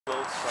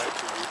right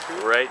to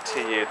YouTube. Right to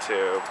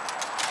YouTube.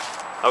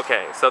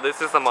 Okay, so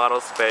this is the model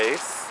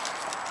space.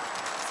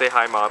 Say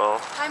hi, model.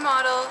 Hi,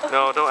 model.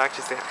 No, don't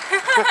actually say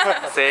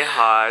hi. Say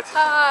hi.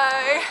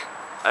 Hi.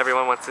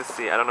 Everyone wants to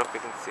see. I don't know if we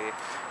can see.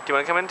 Do you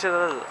want to come into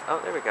the...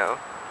 Oh, there we go.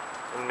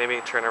 And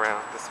maybe turn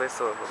around this way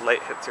so the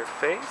light hits your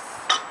face.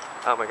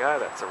 Oh my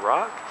god, that's a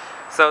rock.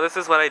 So this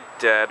is what I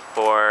did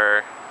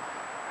for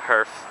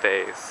her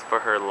face, for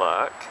her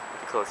look.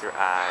 You close your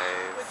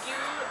eyes. Would you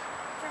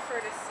prefer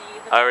to see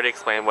the I already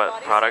explained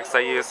what products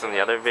I used in the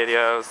other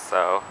videos,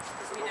 so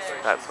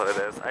that's what it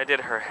is. I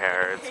did her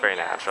hair. It's very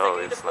natural.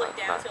 It's not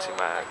too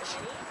much.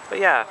 But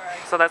yeah,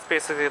 so that's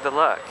basically the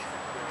look.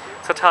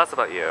 So tell us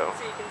about you.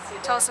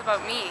 Tell us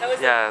about me.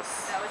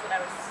 Yes.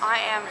 I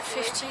am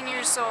 15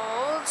 years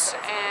old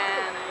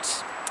and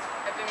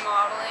I've been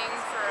modeling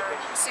for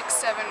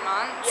 6-7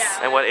 months.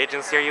 And what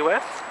agency are you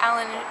with?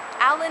 Allen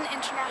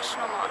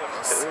International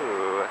Models.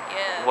 Ooh,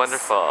 Yes.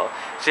 wonderful.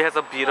 She has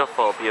a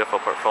beautiful, beautiful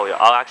portfolio.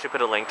 I'll actually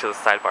put a link to the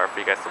sidebar for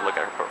you guys to look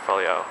at her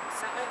portfolio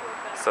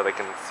so they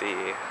can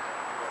see.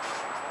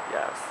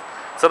 Yes.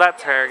 So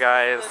that's her,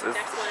 guys.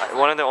 It's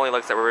one of the only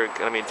looks that we're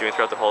going to be doing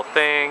throughout the whole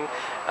thing.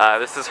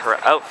 This is her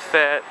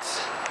outfit.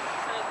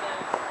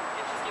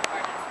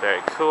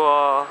 Very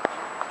cool.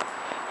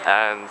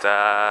 And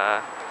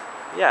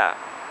yeah,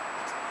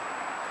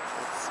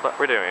 that's what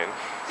we're doing.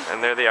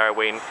 And there they are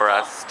waiting for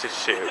us to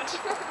shoot.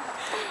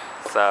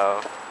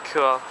 So,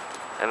 cool.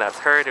 And that's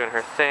her doing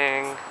her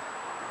thing.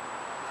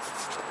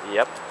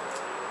 Yep.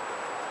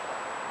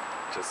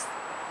 Just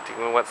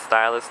doing what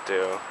stylists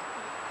do.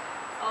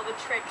 All the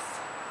tricks.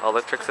 All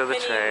the tricks of the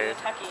trade.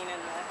 The tucking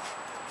and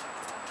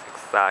the...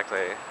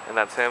 Exactly. And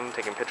that's him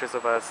taking pictures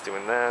of us,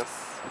 doing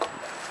this.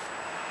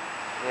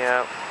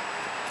 Yep.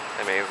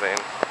 Amazing.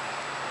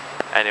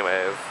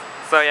 Anyways.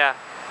 So yeah,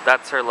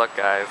 that's her look,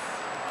 guys.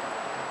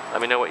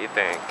 Let me know what you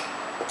think.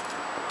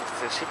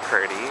 Isn't she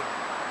pretty?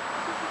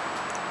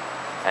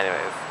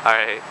 Anyways,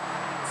 alright.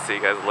 See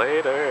you guys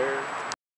later.